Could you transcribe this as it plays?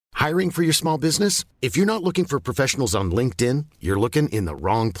Hiring for your small business? If you're not looking for professionals on LinkedIn, you're looking in the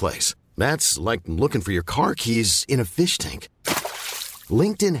wrong place. That's like looking for your car keys in a fish tank.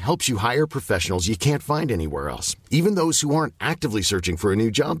 LinkedIn helps you hire professionals you can't find anywhere else, even those who aren't actively searching for a new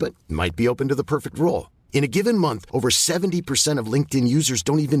job but might be open to the perfect role. In a given month, over 70% of LinkedIn users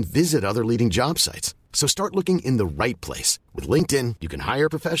don't even visit other leading job sites. So start looking in the right place. With LinkedIn, you can hire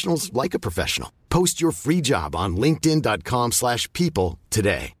professionals like a professional. Post your free job on linkedin.com/people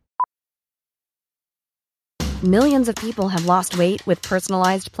today. Millions of people have lost weight with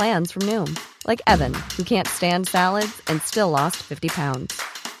personalized plans from Noom. Like Evan, who can't stand salads and still lost 50 pounds.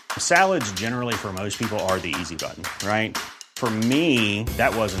 Salads generally for most people are the easy button, right? For me,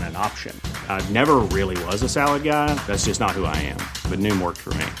 that wasn't an option. I never really was a salad guy. That's just not who I am. But Noom worked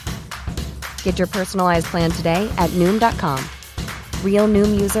for me. Get your personalized plan today at Noom.com. Real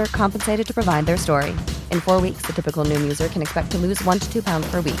Noom user compensated to provide their story. In 4 weeks, the typical Noom user can expect to lose 1 to 2 pounds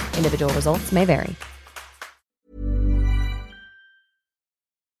per week. Individual results may vary.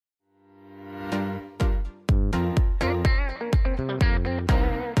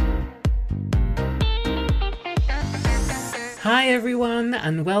 Hi everyone,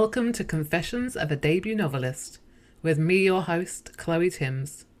 and welcome to Confessions of a Debut Novelist, with me, your host, Chloe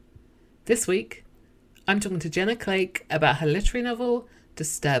Timms. This week, I'm talking to Jenna Clake about her literary novel,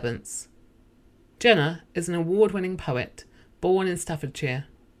 Disturbance. Jenna is an award-winning poet, born in Staffordshire.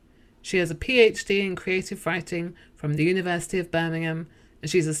 She has a PhD in creative writing from the University of Birmingham,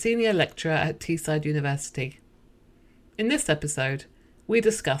 and she's a senior lecturer at Teesside University. In this episode, we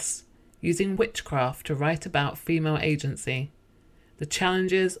discuss using witchcraft to write about female agency, the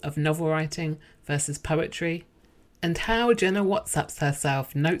challenges of novel writing versus poetry, and how Jenna WhatsApps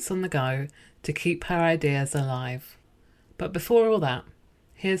herself notes on the go to keep her ideas alive. But before all that,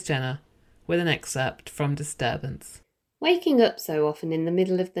 here's Jenna with an excerpt from Disturbance. Waking up so often in the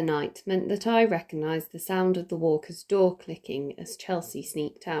middle of the night meant that I recognised the sound of the walker's door clicking as Chelsea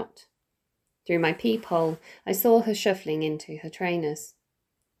sneaked out. Through my peephole, I saw her shuffling into her trainers.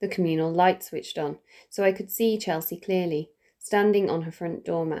 The communal light switched on, so I could see Chelsea clearly, standing on her front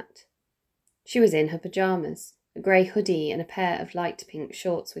doormat. She was in her pyjamas, a grey hoodie and a pair of light pink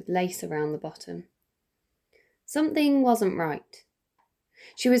shorts with lace around the bottom. Something wasn't right.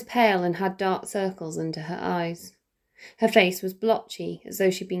 She was pale and had dark circles under her eyes. Her face was blotchy, as though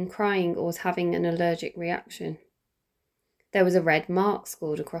she'd been crying or was having an allergic reaction. There was a red mark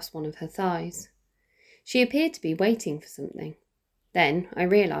scored across one of her thighs. She appeared to be waiting for something. Then I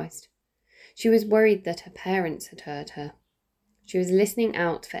realised. She was worried that her parents had heard her. She was listening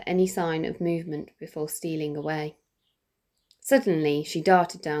out for any sign of movement before stealing away. Suddenly, she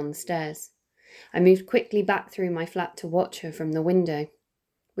darted down the stairs. I moved quickly back through my flat to watch her from the window.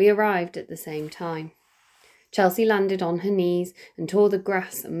 We arrived at the same time. Chelsea landed on her knees and tore the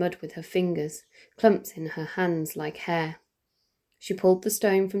grass and mud with her fingers, clumps in her hands like hair. She pulled the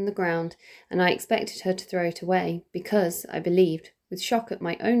stone from the ground, and I expected her to throw it away because I believed, with shock at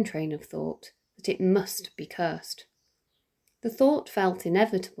my own train of thought, that it must be cursed. The thought felt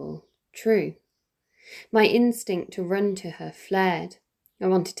inevitable, true. My instinct to run to her flared. I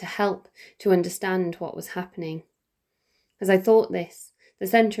wanted to help, to understand what was happening. As I thought this, the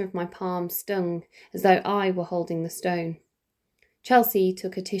centre of my palm stung, as though I were holding the stone. Chelsea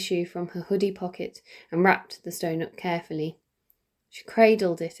took a tissue from her hoodie pocket and wrapped the stone up carefully. She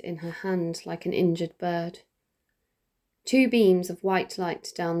cradled it in her hand like an injured bird. 2 beams of white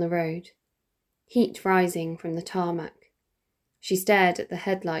light down the road, heat rising from the tarmac. She stared at the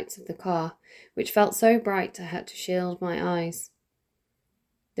headlights of the car, which felt so bright I had to shield my eyes.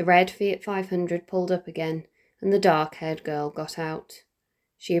 The red Fiat 500 pulled up again, and the dark-haired girl got out.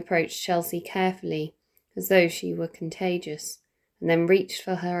 She approached Chelsea carefully, as though she were contagious, and then reached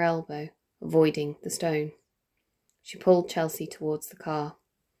for her elbow, avoiding the stone. She pulled Chelsea towards the car.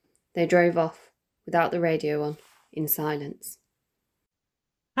 They drove off, without the radio on, in silence.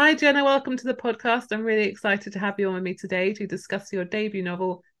 Hi Jenna, welcome to the podcast. I'm really excited to have you on with me today to discuss your debut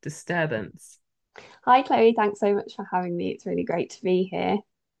novel, Disturbance. Hi Chloe, thanks so much for having me. It's really great to be here.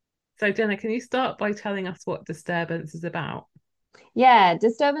 So Jenna, can you start by telling us what Disturbance is about? Yeah,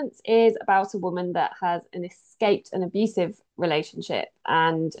 Disturbance is about a woman that has escaped an abusive relationship,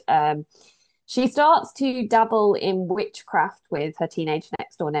 and she starts to dabble in witchcraft with her teenage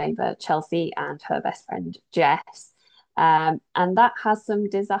next door neighbour Chelsea and her best friend Jess, and that has some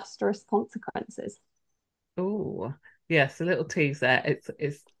disastrous consequences. Oh, yes, a little tease there.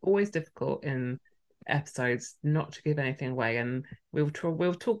 It's always difficult in episodes not to give anything away, and we'll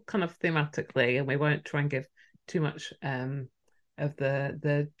talk kind of thematically, and we won't try and give too much of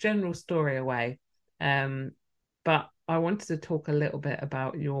the general story away. But I wanted to talk a little bit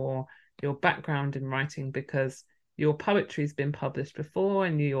about your background in writing, because your poetry's been published before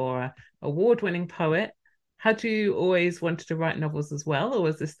and you're an award-winning poet. Had you always wanted to write novels as well, or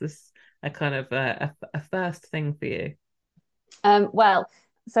was this a kind of a first thing for you? Well,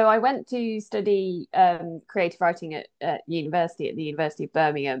 so I went to study creative writing at university at the University of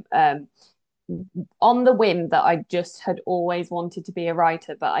Birmingham, on the whim that I just had always wanted to be a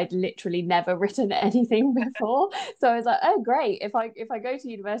writer, but I'd literally never written anything before. So I was like, oh great, if I go to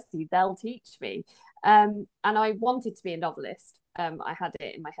university, they'll teach me. And I wanted to be a novelist. I had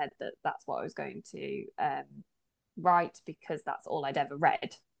it in my head that that's what I was going to write, because that's all I'd ever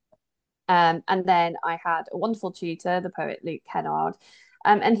read. And then I had a wonderful tutor, the poet Luke Kennard,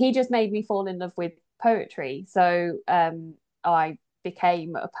 and he just made me fall in love with poetry. So I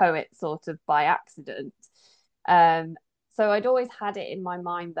became a poet sort of by accident. So I'd always had it in my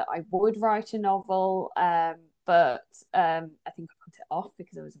mind that I would write a novel, but I think I put it off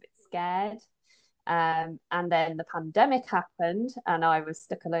because I was a bit scared. And then the pandemic happened, and I was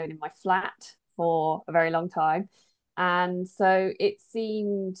stuck alone in my flat for a very long time. And so it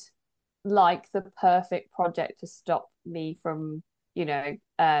seemed like the perfect project to stop me from,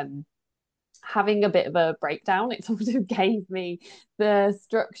 having a bit of a breakdown. It sort of gave me the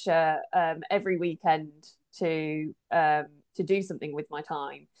structure every weekend to do something with my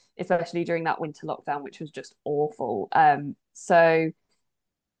time, especially during that winter lockdown, which was just awful. So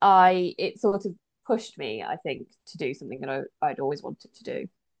it sort of pushed me, I think, to do something that I'd always wanted to do.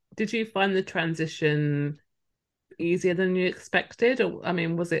 Did you find the transition easier than you expected, or I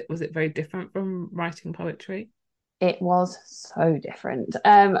mean, was it very different from writing poetry? It was so different.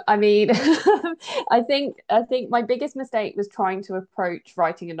 I mean, I think my biggest mistake was trying to approach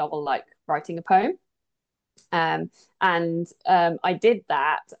writing a novel like writing a poem. And I did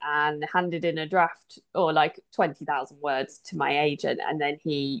that and handed in a draft, or like 20,000 words, to my agent, and then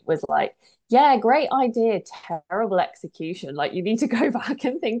he was like, yeah, great idea, terrible execution, like you need to go back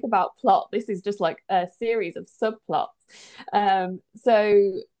and think about plot, this is just like a series of subplots.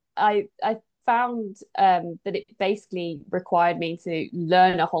 So I found that it basically required me to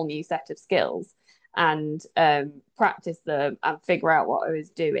learn a whole new set of skills and practice them and figure out what I was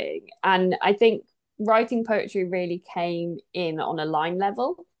doing. And I think writing poetry really came in on a line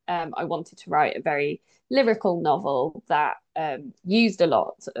level. I wanted to write a very lyrical novel that used a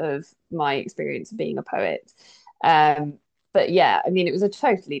lot of my experience of being a poet. But yeah, I mean, it was a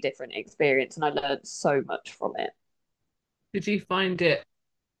totally different experience, and I learned so much from it. Did you find it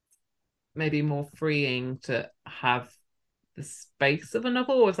maybe more freeing to have the space of a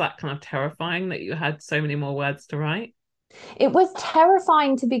novel, or was that kind of terrifying that you had so many more words to write? It was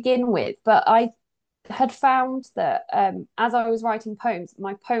terrifying to begin with, but I had found that as I was writing poems,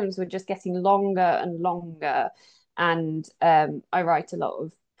 my poems were just getting longer and longer. And I write a lot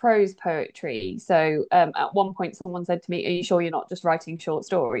of prose poetry. So at one point, someone said to me, "Are you sure you're not just writing short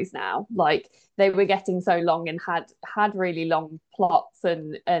stories now?" Like they were getting so long and had really long plots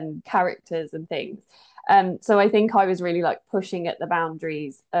and characters and things. So I think I was really like pushing at the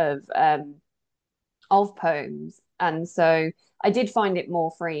boundaries of poems. And so I did find it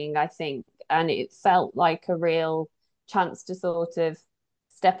more freeing, I think, and it felt like a real chance to sort of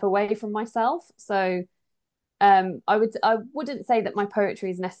step away from myself. So I wouldn't say that my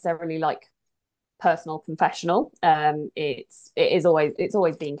poetry is necessarily like personal confessional. It's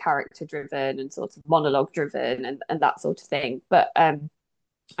always been character driven and sort of monologue driven and that sort of thing. But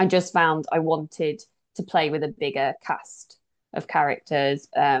I just found I wanted to play with a bigger cast of characters.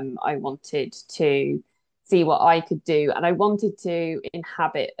 I wanted to see what I could do, and I wanted to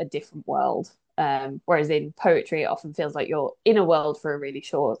inhabit a different world. Whereas in poetry, it often feels like you're in a world for a really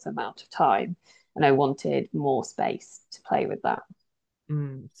short amount of time, and I wanted more space to play with that.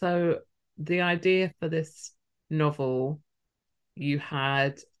 So the idea for this novel you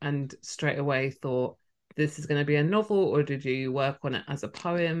had, and straight away thought this is going to be a novel, or did you work on it as a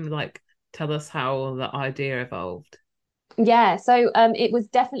poem? Like, tell us how the idea evolved. Yeah, so it was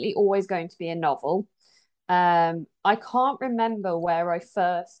definitely always going to be a novel. I can't remember where I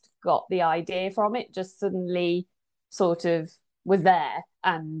first got the idea from. It just suddenly sort of was there,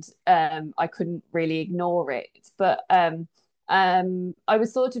 and I couldn't really ignore it. But I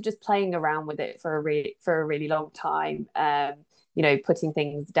was sort of just playing around with it for a really long time. Putting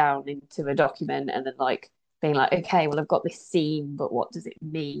things down into a document and then like being like, okay, well, I've got this scene, but what does it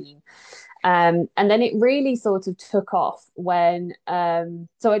mean? And then it really sort of took off when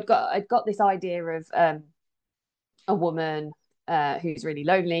so I'd got this idea of a woman who's really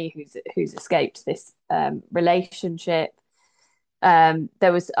lonely, who's escaped this relationship,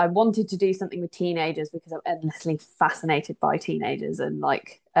 I wanted to do something with teenagers because I'm endlessly fascinated by teenagers, and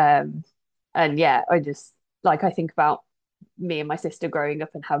yeah, I just like, I think about me and my sister growing up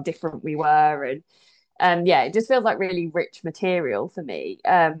and how different we were, and yeah, it just feels like really rich material for me.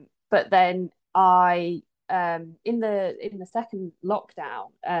 But then I in the second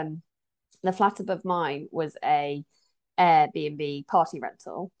lockdown, the flat above mine was a Airbnb party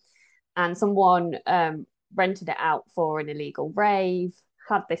rental, and someone rented it out for an illegal rave,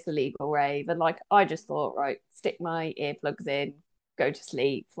 had this illegal rave, and like, I just thought, right, stick my earplugs in, go to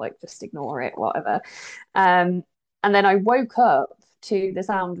sleep, like just ignore it, whatever. And then I woke up to the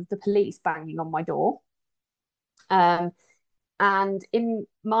sound of the police banging on my door. Um, and in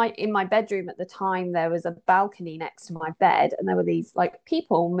my bedroom at the time, there was a balcony next to my bed, and there were these like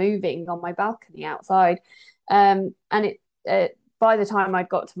people moving on my balcony outside. And by the time I'd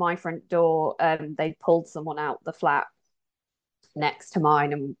got to my front door, they pulled someone out the flat next to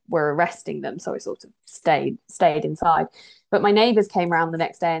mine and were arresting them. So I sort of stayed inside. But my neighbours came around the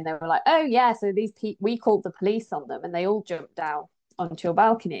next day and they were like, "Oh yeah, so these people, we called the police on them, and they all jumped down onto your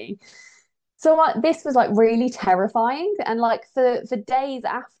balcony." So like, this was like really terrifying, and like for days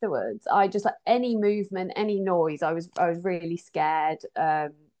afterwards, I just, like, any movement, any noise, I was really scared.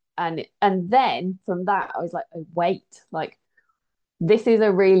 And then from that, I was like, oh, wait, like, this is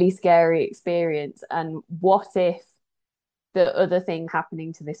a really scary experience. And what if the other thing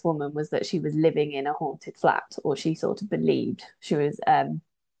happening to this woman was that she was living in a haunted flat, or she sort of believed she was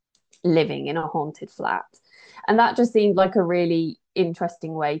living in a haunted flat? And that just seemed like a really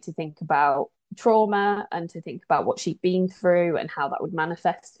interesting way to think about trauma and to think about what she'd been through and how that would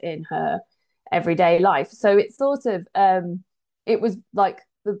manifest in her everyday life. So it's sort of it was like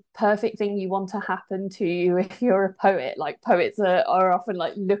the perfect thing you want to happen to you if you're a poet. Like, poets are often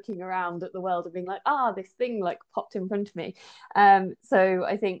like looking around at the world and being like, this thing like popped in front of me. So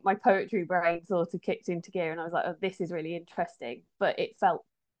I think my poetry brain sort of kicked into gear, and I was like, oh, this is really interesting, but it felt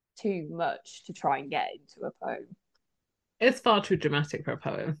too much to try and get into a poem. It's far too dramatic for a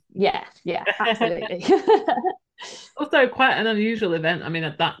poem. Yeah, absolutely. Also quite an unusual event. I mean,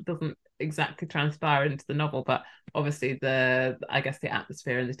 that doesn't exactly transpire into the novel, but obviously I guess the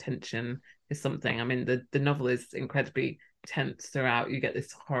atmosphere and the tension is something. I mean, the novel is incredibly tense throughout. You get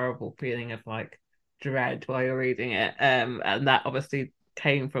this horrible feeling of like dread while you're reading it, and that obviously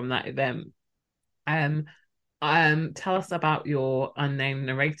came from that event. Tell us about your unnamed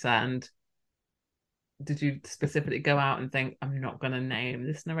narrator, and did you specifically go out and think, I'm not going to name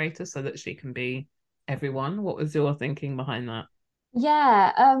this narrator so that she can be everyone? What was your thinking behind that?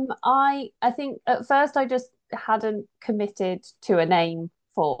 Yeah, I think at first I just hadn't committed to a name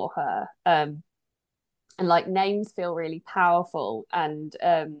for her. And like, names feel really powerful, and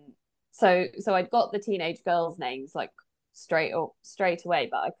so I'd got the teenage girls' names like straight away,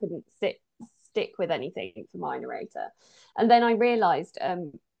 but I couldn't stick with anything for my narrator. And then I realized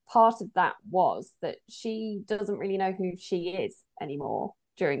part of that was that she doesn't really know who she is anymore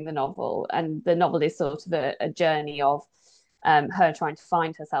during the novel, and the novel is sort of a journey of her trying to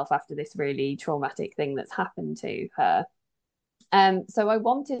find herself after this really traumatic thing that's happened to her. So I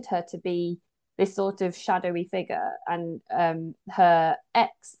wanted her to be this sort of shadowy figure, and her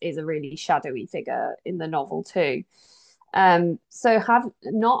ex is a really shadowy figure in the novel too. So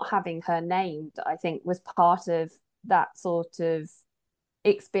not having her named, I think, was part of that sort of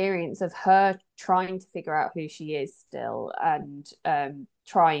experience of her trying to figure out who she is still, and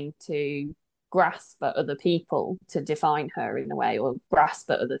trying to grasp at other people to define her in a way, or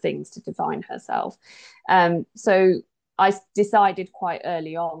grasp at other things to define herself. So I decided quite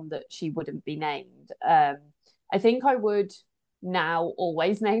early on that she wouldn't be named. I think I would now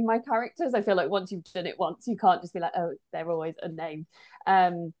always name my characters. I feel like once you've done it once, you can't just be like, oh, they're always unnamed.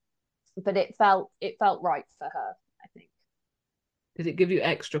 But it felt right for her, I think. Did it give you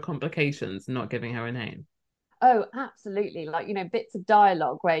extra complications not giving her a name? Oh, absolutely. Like, bits of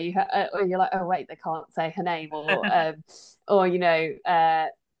dialogue where or you're like, oh wait, they can't say her name, or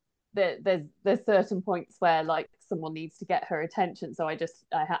there's certain points where like someone needs to get her attention, so I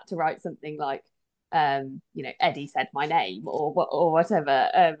had to write something like, Eddie said my name, or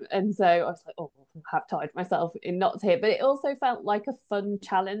whatever. And so I was like, oh, I have tied myself in knots here. But it also felt like a fun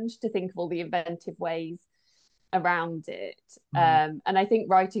challenge to think of all the inventive ways around it. And I think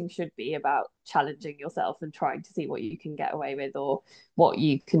writing should be about challenging yourself and trying to see what you can get away with, or what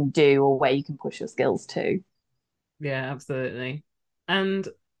you can do, or where you can push your skills to. Yeah, absolutely. And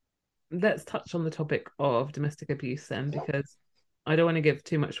let's touch on the topic of domestic abuse then, because I don't want to give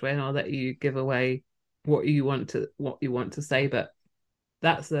too much away, and I'll let you give away what you want to say. But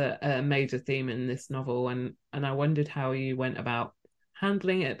that's a major theme in this novel, and I wondered how you went about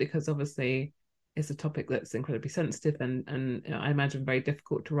handling it, because obviously it's a topic that's incredibly sensitive and I imagine very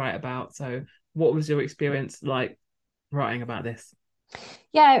difficult to write about. So what was your experience like writing about this?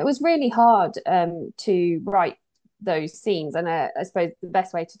 Yeah, it was really hard to write those scenes. And I suppose the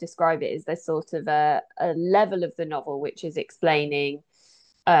best way to describe it is there's sort of a level of the novel which is explaining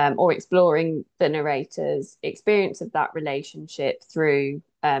or exploring the narrator's experience of that relationship through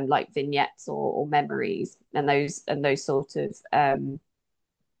like vignettes or memories, and those sort of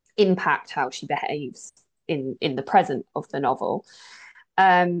impact how she behaves in the present of the novel.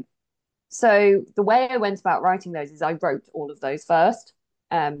 Um, so the way I went about writing those is I wrote all of those first,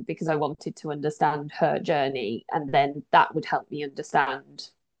 because I wanted to understand her journey, and then that would help me understand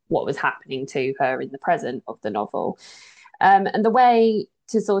what was happening to her in the present of the novel. And the way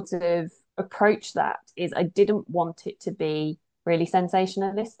to sort of approach that is I didn't want it to be really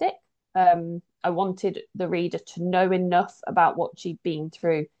sensationalistic. I wanted the reader to know enough about what she'd been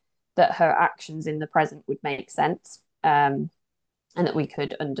through that her actions in the present would make sense, and that we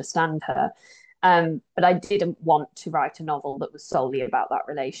could understand her. But I didn't want to write a novel that was solely about that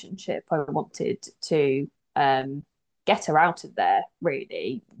relationship. I wanted to get her out of there,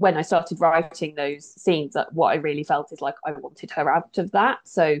 really. When I started writing those scenes, that what I really felt is like I wanted her out of that.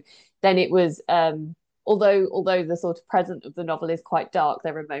 So then it was, although the sort of present of the novel is quite dark,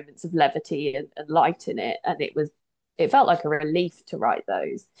 there are moments of levity and light in it, and it felt like a relief to write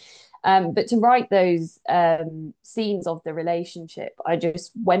those. But to write those scenes of the relationship, I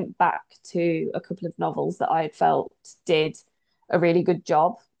just went back to a couple of novels that I had felt did a really good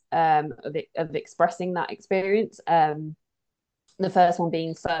job of expressing that experience. The first one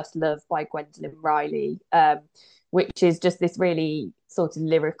being First Love by Gwendolyn Riley, which is just this really sort of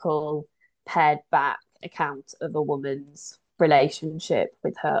lyrical, pared back account of a woman's relationship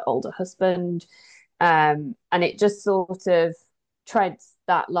with her older husband. And it just sort of treads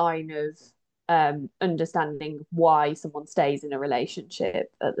that line of understanding why someone stays in a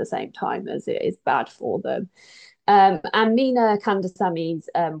relationship at the same time as it is bad for them. And Mina Kandasami's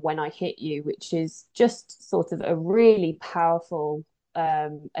When I Hit You, which is just sort of a really powerful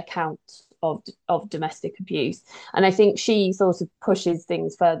account of domestic abuse. And I think she sort of pushes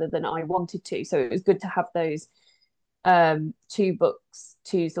things further than I wanted to. So it was good to have those two books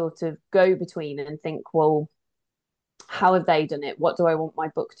to sort of go between and think, well, how have they done it? What do I want my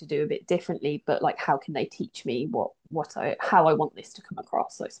book to do a bit differently? But like, how can they teach me how I want this to come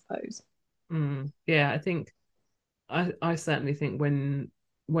across, I suppose. Yeah, I think I certainly think when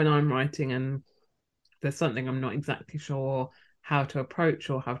I'm writing and there's something I'm not exactly sure how to approach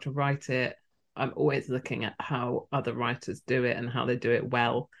or how to write it, I'm always looking at how other writers do it and how they do it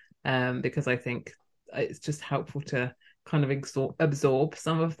well, because I think it's just helpful to kind of absorb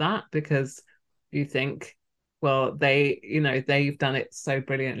some of that, because you think, well, they've done it so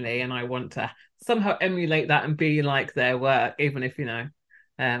brilliantly, and I want to somehow emulate that and be like their work, even if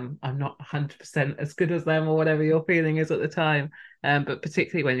I'm not 100% as good as them or whatever your feeling is at the time. But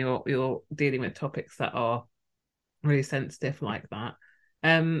particularly when you're dealing with topics that are really sensitive like that.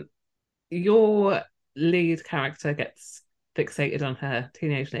 Your lead character gets fixated on her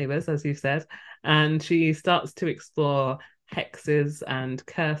teenage neighbors, as you said, and she starts to explore hexes and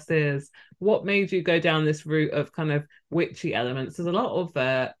curses. What made you go down this route of kind of witchy elements? There's a lot of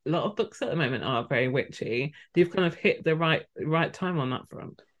books at the moment are very witchy. You've kind of hit the right time on that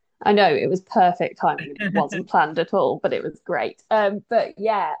front. I know it was perfect timing. It wasn't planned at all, but it was great. But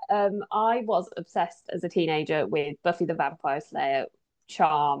yeah, I was obsessed as a teenager with Buffy the Vampire Slayer,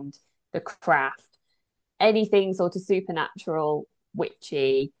 Charmed, The Craft, anything sort of supernatural,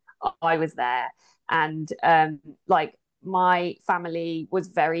 witchy. I was there, and like my family was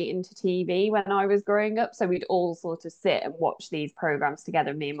very into TV when I was growing up, so we'd all sort of sit and watch these programs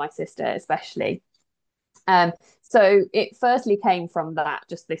together, me and my sister especially. So it firstly came from that,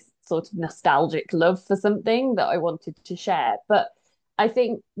 just this sort of nostalgic love for something that I wanted to share. But I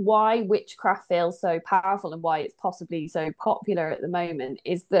think why witchcraft feels so powerful and why it's possibly so popular at the moment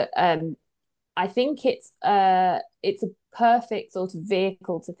is that I think it's a perfect sort of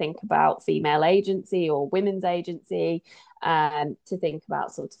vehicle to think about female agency or women's agency, to think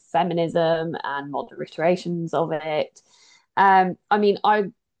about sort of feminism and modern iterations of it. I mean, I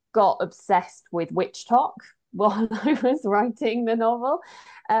got obsessed with witch talk while I was writing the novel.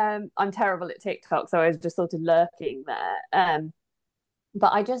 I'm terrible at TikTok, so I was just sort of lurking there.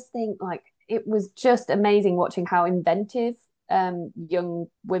 But I just think like it was just amazing watching how inventive young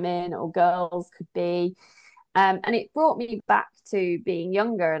women or girls could be. And it brought me back to being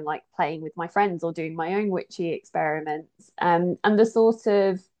younger and like playing with my friends or doing my own witchy experiments. And the sort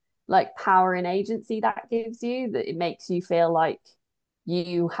of like power and agency that gives you, that it makes you feel like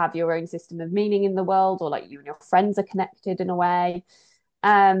you have your own system of meaning in the world, or like you and your friends are connected in a way.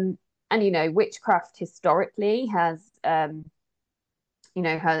 And witchcraft historically has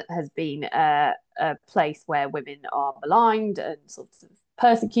been a place where women are maligned and sort of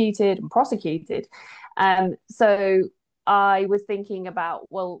persecuted and prosecuted. So I was thinking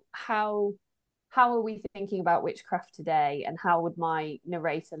about, well, how are we thinking about witchcraft today, and how would my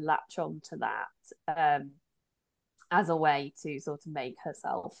narrator latch on to that as a way to sort of make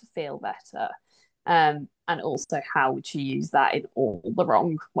herself feel better? And also, how would she use that in all the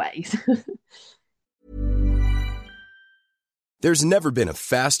wrong ways? There's never been a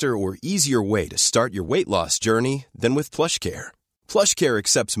faster or easier way to start your weight loss journey than with PlushCare. PlushCare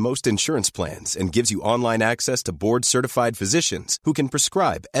accepts most insurance plans and gives you online access to board-certified physicians who can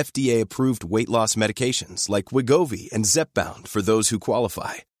prescribe FDA-approved weight loss medications like Wegovy and Zepbound for those who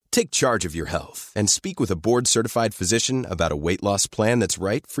qualify. Take charge of your health and speak with a board-certified physician about a weight loss plan that's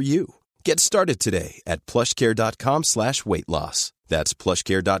right for you. Get started today at plushcare.com/weight loss. That's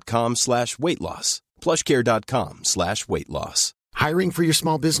plushcare.com/weight loss. plushcare.com/weight loss. Hiring for your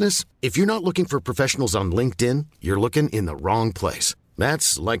small business? If you're not looking for professionals on LinkedIn, you're looking in the wrong place.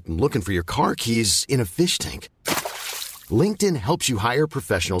 That's like looking for your car keys in a fish tank. LinkedIn helps you hire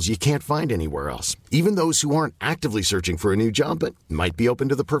professionals you can't find anywhere else, even those who aren't actively searching for a new job but might be open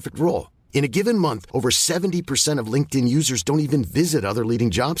to the perfect role. In a given month, over 70% of LinkedIn users don't even visit other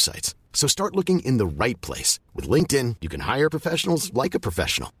leading job sites. So start looking in the right place. With LinkedIn, you can hire professionals like a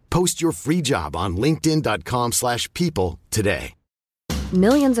professional. Post your free job on linkedin.com/people today.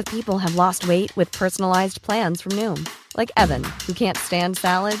 Millions of people have lost weight with personalized plans from Noom. Like Evan, who can't stand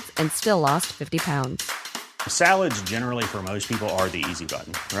salads and still lost 50 pounds. Salads generally for most people are the easy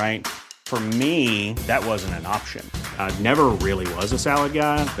button, right? For me, that wasn't an option. I never really was a salad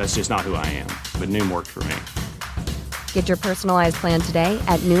guy. That's just not who I am. But Noom worked for me. Get your personalized plan today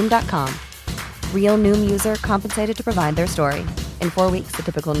at Noom.com. Real Noom user compensated to provide their story. In 4 weeks, the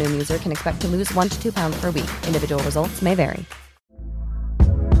typical Noom user can expect to lose 1 to 2 pounds per week. Individual results may vary.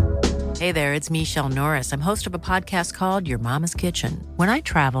 Hey there, it's Michelle Norris. I'm host of a podcast called Your Mama's Kitchen. When I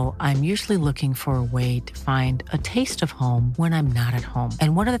travel, I'm usually looking for a way to find a taste of home when I'm not at home.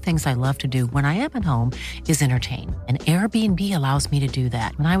 And one of the things I love to do when I am at home is entertain. And Airbnb allows me to do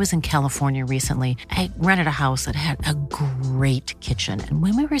that. When I was in California recently, I rented a house that had a great kitchen. And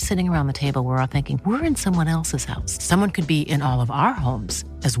when we were sitting around the table, we're all thinking, we're in someone else's house. Someone could be in all of our homes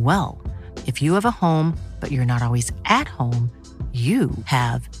as well. If you have a home, but you're not always at home, you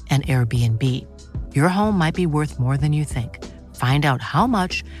have an Airbnb. Your home might be worth more than you think. Find out how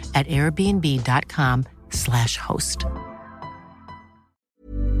much at airbnb.com/host.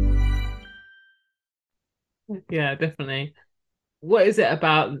 Yeah, definitely. What is it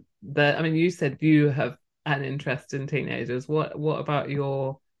about you said you have an interest in teenagers. What about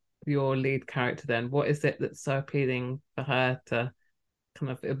your lead character then? What is it that's so appealing for her to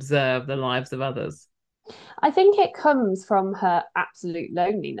kind of observe the lives of others? I think it comes from her absolute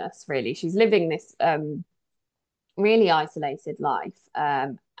loneliness, really. She's living this really isolated life,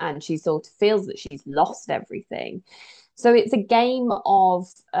 and she sort of feels that she's lost everything. So it's a game of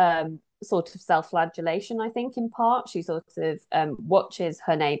sort of self-flagellation, I think, in part. She sort of watches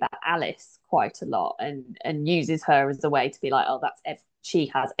her neighbour Alice quite a lot and uses her as a way to be like, oh, she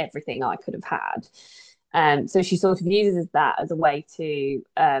has everything I could have had. So she sort of uses that as a way to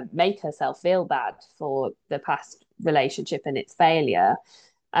make herself feel bad for the past relationship and its failure,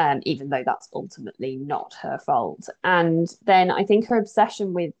 even though that's ultimately not her fault. And then I think her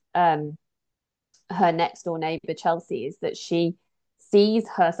obsession with her next door neighbour Chelsea is that she sees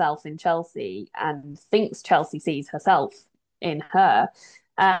herself in Chelsea and thinks Chelsea sees herself in her.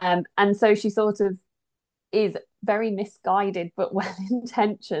 And so she sort of is very misguided but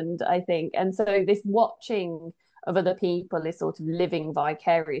well-intentioned, I think. And so this watching of other people is sort of living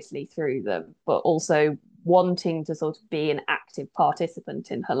vicariously through them, but also wanting to sort of be an active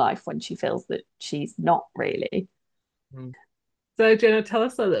participant in her life when she feels that she's not really. So Jenna, tell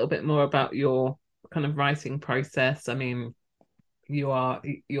us a little bit more about your kind of writing process. I mean, your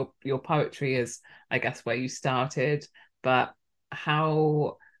poetry is, I guess, where you started, but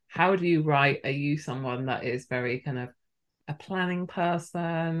how do you write? Are you someone that is very kind of a planning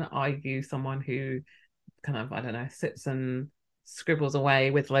person? Are you someone who kind of, I don't know, sits and scribbles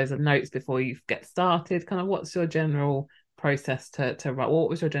away with loads of notes before you get started? Kind of what's your general process to write? What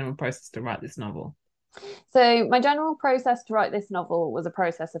was your general process to write this novel? So my general process to write this novel was a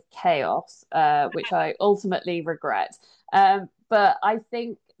process of chaos, which I ultimately regret. But I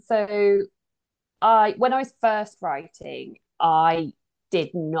think so. When I was first writing, I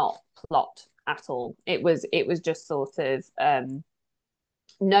did not plot at all. It was just sort of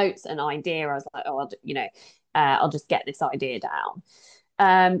notes and idea. I was like, oh, I'll just get this idea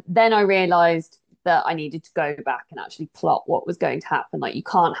down. Then I realized that I needed to go back and actually plot what was going to happen. Like you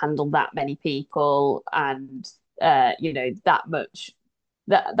can't handle that many people and that much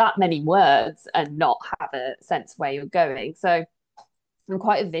that many words and not have a sense where you're going. So I'm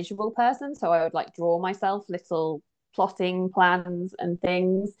quite a visual person, so I would like draw myself little plotting plans and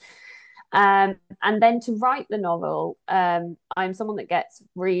things. And then to write the novel, I'm someone that gets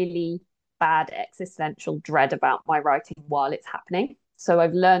really bad existential dread about my writing while it's happening. So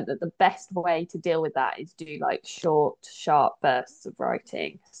I've learned that the best way to deal with that is do like short, sharp bursts of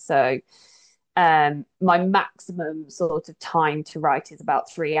writing. So my maximum sort of time to write is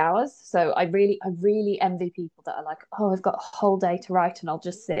about 3 hours. So I really envy people that are like, oh, I've got a whole day to write and I'll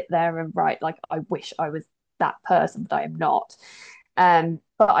just sit there and write. Like I wish I was that person, but I am not.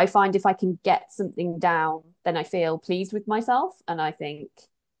 But I find if I can get something down, then I feel pleased with myself, and I think,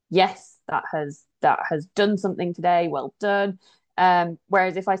 yes, that has done something today. Well done.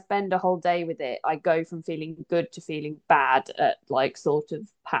 Whereas if I spend a whole day with it, I go from feeling good to feeling bad at like sort of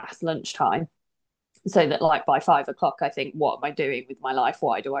past lunchtime. So that like by 5 o'clock, I think, what am I doing with my life?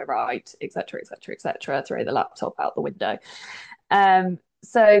 Why do I write? Etc. Etc. Etc. Throw the laptop out the window.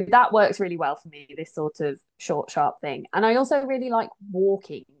 So that works really well for me, this sort of short, sharp thing. And I also really like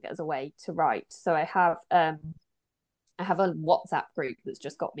walking as a way to write. So I have a WhatsApp group that's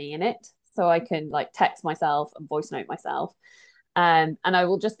just got me in it. So I can like text myself and voice note myself. And I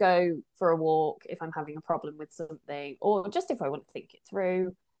will just go for a walk if I'm having a problem with something, or just if I want to think it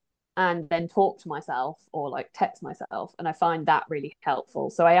through, and then talk to myself or like text myself. And I find that really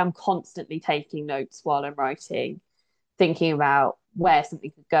helpful. So I am constantly taking notes while I'm writing, thinking about where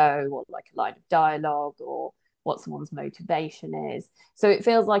something could go, or like a line of dialogue, or what someone's motivation is. So it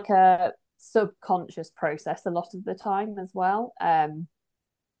feels like a subconscious process a lot of the time as well. And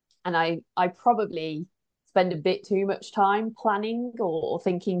I probably spend a bit too much time planning or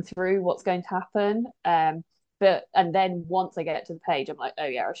thinking through what's going to happen. And then once I get to the page, I'm like, oh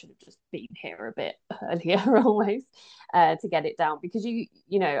yeah, I should have just been here a bit earlier always to get it down. Because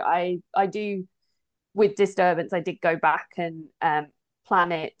I do, with Disturbance, I did go back and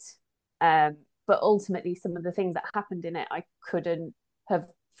plan it. But ultimately, some of the things that happened in it, I couldn't have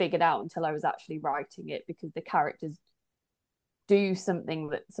figured out until I was actually writing it, because the characters do something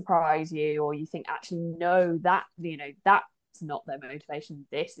that surprise you, or you think, actually, no, that's not their motivation.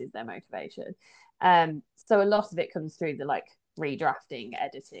 This is their motivation. So a lot of it comes through the like redrafting,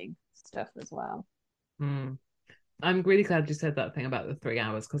 editing stuff as well. I'm really glad you said that thing about the 3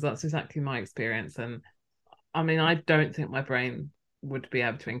 hours, because that's exactly my experience. And I mean, I don't think my brain would be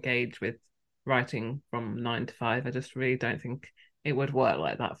able to engage with writing from 9 to 5. I just really don't think it would work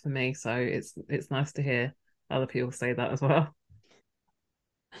like that for me. So it's nice to hear other people say that as well.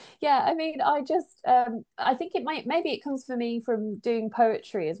 Yeah, I mean, I think maybe it comes for me from doing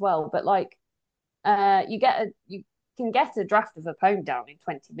poetry as well. But like, you can get a draft of a poem down in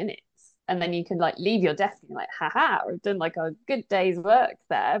 20 minutes, and then you can like leave your desk and you're like, haha, I've done like a good day's work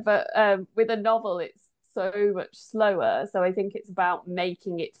there. But with a novel, it's so much slower. So I think it's about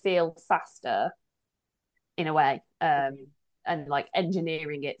making it feel faster in a way, and like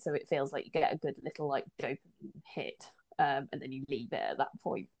engineering it so it feels like you get a good little like dopamine hit, and then you leave it at that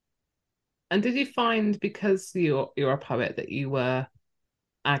point. And did you find, because you're a poet, that you were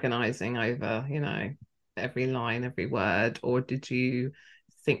agonizing over, every line, every word? Or did you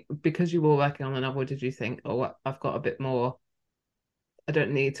think, because you were working on the novel, did you think, oh, I've got a bit more, I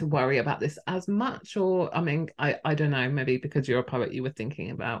don't need to worry about this as much? Or, I mean, I don't know, maybe because you're a poet, you were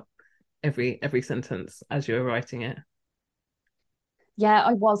thinking about every sentence as you were writing it. Yeah,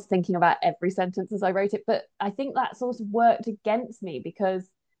 I was thinking about every sentence as I wrote it, but I think that sort of worked against me, because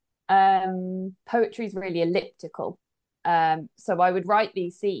poetry is really elliptical. So I would write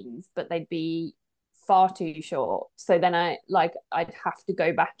these scenes, but they'd be far too short. So then I'd have to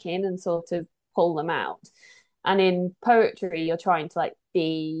go back in and sort of pull them out. And in poetry, you're trying to like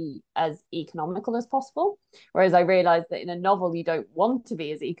be as economical as possible. Whereas I realized that in a novel, you don't want to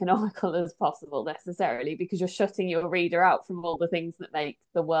be as economical as possible necessarily, because you're shutting your reader out from all the things that make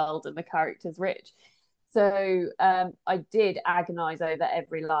the world and the characters rich. So I did agonize over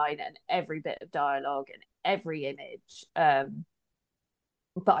every line and every bit of dialogue and every image.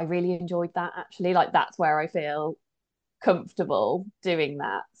 But I really enjoyed that, actually. Like, that's where I feel comfortable doing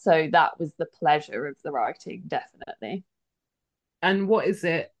that. So that was the pleasure of the writing, definitely. And what is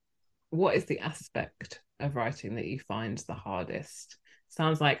the aspect of writing that you find the hardest?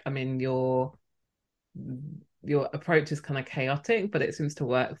 Sounds like, I mean, your approach is kind of chaotic, but it seems to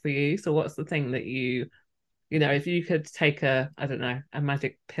work for you. So what's the thing that if you could take I don't know, a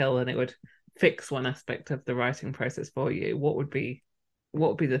magic pill and it would fix one aspect of the writing process for you, what would be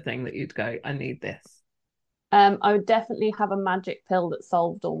the thing that you'd go, I need this? I would definitely have a magic pill that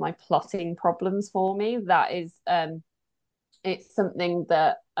solved all my plotting problems for me. That is, it's something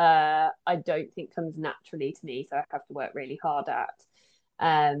that I don't think comes naturally to me, so I have to work really hard at.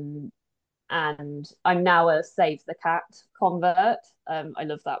 And I'm now a Save the Cat convert. I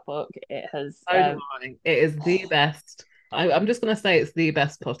love that book. It has. It is the best. I'm just going to say it's the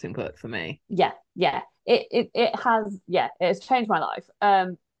best plotting book for me. Yeah. It has. Yeah, it's changed my life.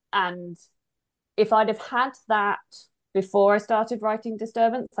 And if I'd have had that before I started writing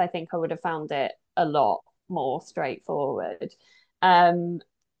Disturbance, I think I would have found it a lot more straightforward.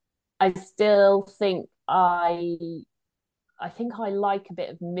 I still think I like a bit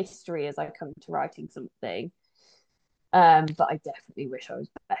of mystery as I come to writing something. But I definitely wish I was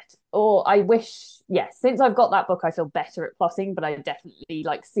better. Or I wish, since I've got that book, I feel better at plotting, but I definitely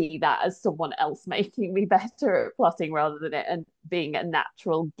see that as someone else making me better at plotting rather than it and being a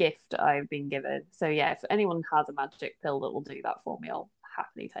natural gift I've been given. So if anyone has a magic pill that will do that for me, I'll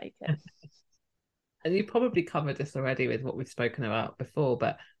happily take it. And you probably covered this already with what we've spoken about before,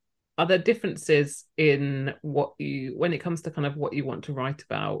 but are there differences in when it comes to kind of what you want to write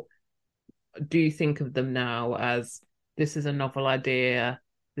about? Do you think of them now as, this is a novel idea,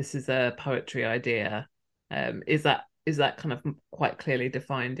 this is a poetry idea? Is that kind of quite clearly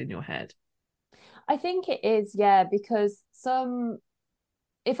defined in your head? I think it is, because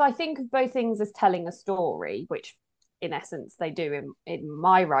if I think of both things as telling a story, which in essence they do in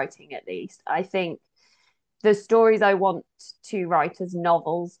my writing at least, I think the stories I want to write as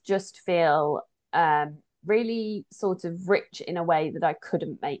novels just feel really sort of rich in a way that I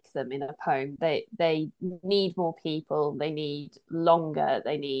couldn't make them in a poem. They need more people, they need longer,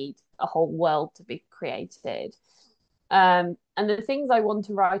 they need a whole world to be created. And the things I want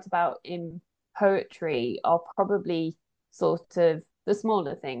to write about in poetry are probably sort of the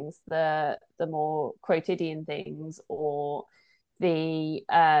smaller things, the more quotidian things, or the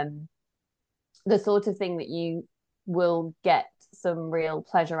sort of thing that you will get some real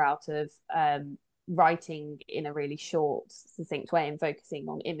pleasure out of writing in a really short, succinct way and focusing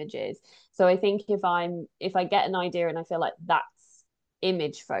on images. So I think if I get an idea and I feel like that's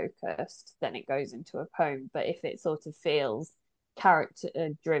image focused, then it goes into a poem. But if it sort of feels character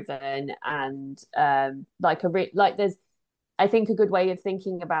driven and there's, I think a good way of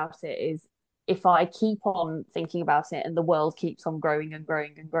thinking about it is, if I keep on thinking about it and the world keeps on growing and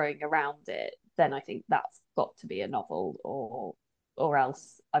growing and growing around it, then I think that's got to be a novel, or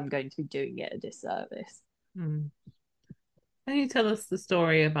else I'm going to be doing it a disservice. Can you tell us the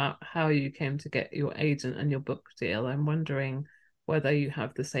story about how you came to get your agent and your book deal? I'm wondering whether you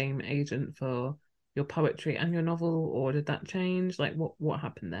have the same agent for your poetry and your novel, or did that change? What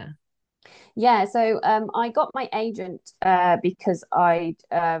happened there? So I got my agent because I'd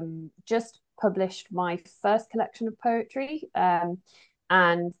just published my first collection of poetry,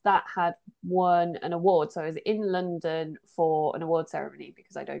 and that had won an award. So I was in London for an award ceremony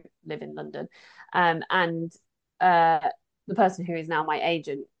because I don't live in London. And the person who is now my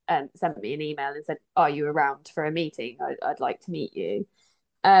agent sent me an email and said, "Are you around for a meeting? I'd like to meet you."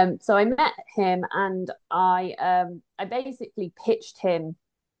 So I met him, and I basically pitched him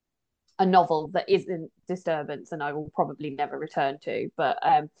a novel that isn't Disturbance and I will probably never return to, but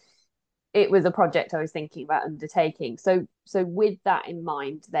it was a project I was thinking about undertaking. So with that in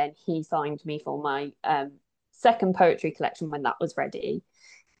mind, then he signed me for my second poetry collection when that was ready,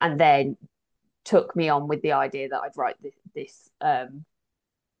 and then took me on with the idea that I'd write this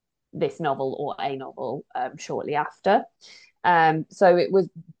novel or a novel shortly after. So it was,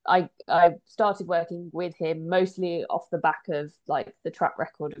 I started working with him mostly off the back of the track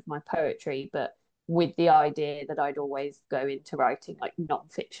record of my poetry, but with the idea that I'd always go into writing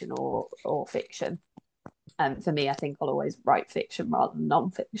non-fiction or fiction. For me, I think I'll always write fiction rather than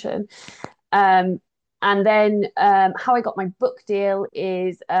non-fiction. And then how I got my book deal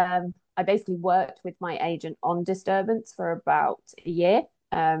is I basically worked with my agent on Disturbance for about a year.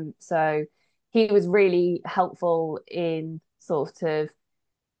 So he was really helpful in sort of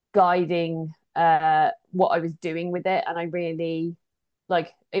guiding what I was doing with it. And I really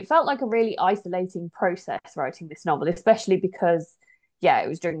it felt like a really isolating process writing this novel, especially because it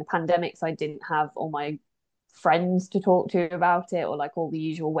was during the pandemic, so I didn't have all my friends to talk to about it, or like all the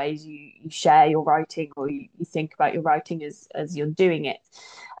usual ways you share your writing, or you think about your writing as you're doing it.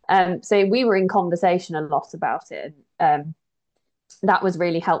 So we were in conversation a lot about it, and that was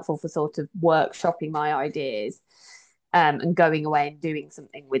really helpful for sort of workshopping my ideas, and going away and doing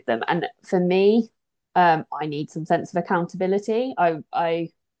something with them. And for me, I need some sense of accountability. I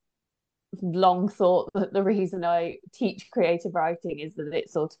long thought that the reason I teach creative writing is that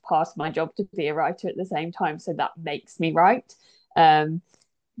it's sort of part of my job to be a writer at the same time, so that makes me write.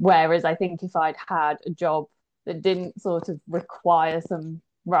 Whereas I think if I'd had a job that didn't sort of require some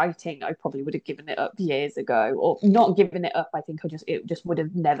writing, I probably would have given it up years ago, or not given it up. I think it just would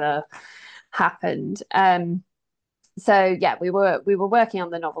have never happened. So yeah, we were working on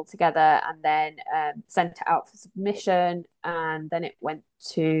the novel together, and then sent it out for submission, and then it went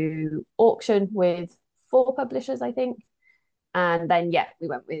to auction with 4 publishers, I think, and then we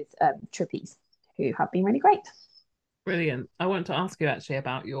went with Trapeze, who have been really great. Brilliant. I want to ask you actually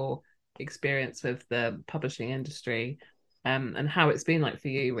about your experience with the publishing industry, and how it's been like for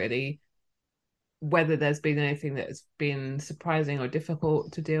you, really, whether there's been anything that has been surprising or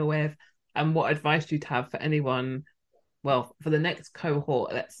difficult to deal with, and what advice you'd have for anyone, well, for the next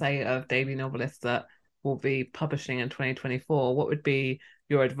cohort, let's say, of debut novelists that will be publishing in 2024. What would be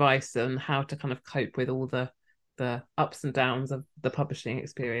your advice on how to kind of cope with all the ups and downs of the publishing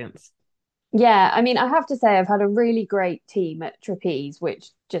experience? Yeah, I mean, I have to say I've had a really great team at Trapeze, which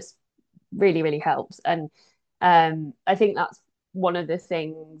just really, really helps. And I think that's one of the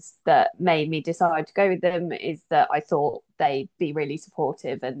things that made me decide to go with them, is that I thought they'd be really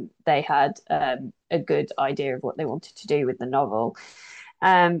supportive, and they had a good idea of what they wanted to do with the novel.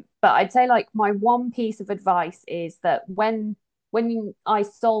 But I'd say, like, my one piece of advice is that when I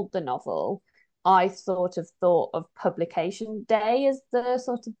sold the novel, I sort of thought of publication day as the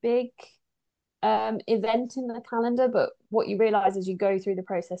sort of big event in the calendar. But what you realize as you go through the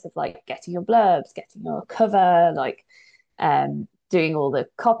process of like getting your blurbs, getting your cover, like doing all the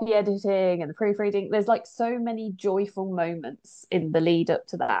copy editing and the proofreading, there's like so many joyful moments in the lead up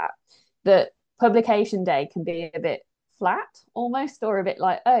to that publication day can be a bit flat almost, or a bit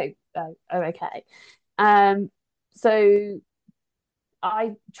like okay. So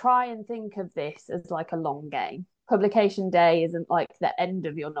I try and think of this as like a long game. Publication day isn't like the end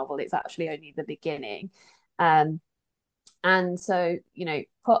of your novel, it's actually only the beginning. And so, you know,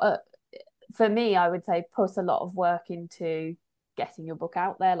 for me, I would say put a lot of work into getting your book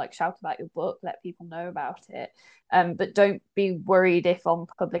out there, like shout about your book, let people know about it. But don't be worried if on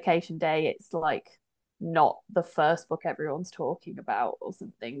publication day it's like not the first book everyone's talking about or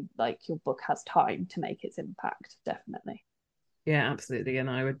something. Like, your book has time to make its impact, definitely. Yeah, absolutely. And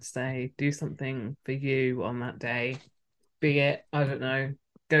I would say do something for you on that day. Be it, I don't know,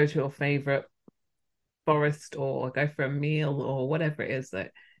 go to your favourite forest, or go for a meal, or whatever it is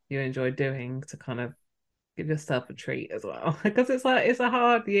that you enjoy doing to kind of give yourself a treat as well. Because it's a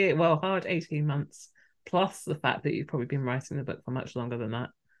hard year, well, hard 18 months, plus the fact that you've probably been writing the book for much longer than that.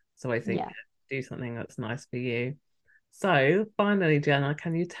 So I think do something that's nice for you. So finally, Jenna,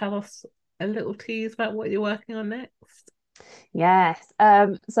 can you tell us a little tease about what you're working on next? Yes.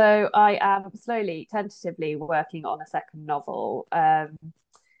 So I am slowly, tentatively working on a second novel. I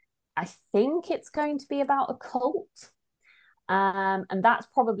think it's going to be about a cult. And that's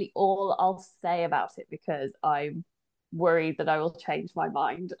probably all I'll say about it, because I'm worried that I will change my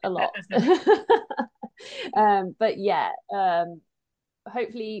mind a lot. But yeah,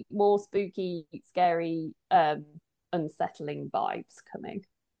 hopefully more spooky, scary, unsettling vibes coming.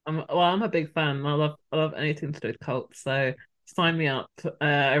 I'm a big fan. I love anything to do with cults, so sign me up.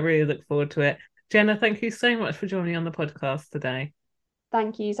 I really look forward to it. Jenna, thank you so much for joining me on the podcast today.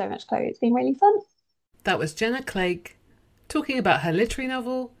 Thank you so much, Chloe. It's been really fun. That was Jenna Clake talking about her literary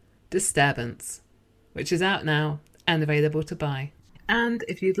novel, Disturbance, which is out now and available to buy. And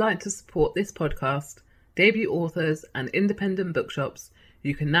if you'd like to support this podcast, debut authors and independent bookshops,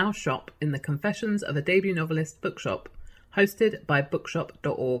 you can now shop in the Confessions of a Debut Novelist bookshop, hosted by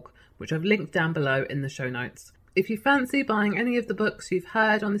bookshop.org, which I've linked down below in the show notes. If you fancy buying any of the books you've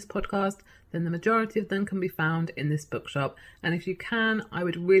heard on this podcast, then the majority of them can be found in this bookshop. And if you can, I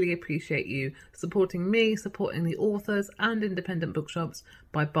would really appreciate you supporting me, supporting the authors and independent bookshops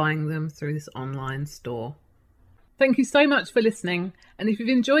by buying them through this online store. Thank you so much for listening. And if you've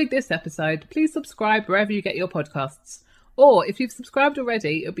enjoyed this episode, please subscribe wherever you get your podcasts. Or if you've subscribed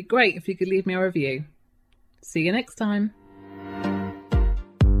already, it would be great if you could leave me a review. See you next time.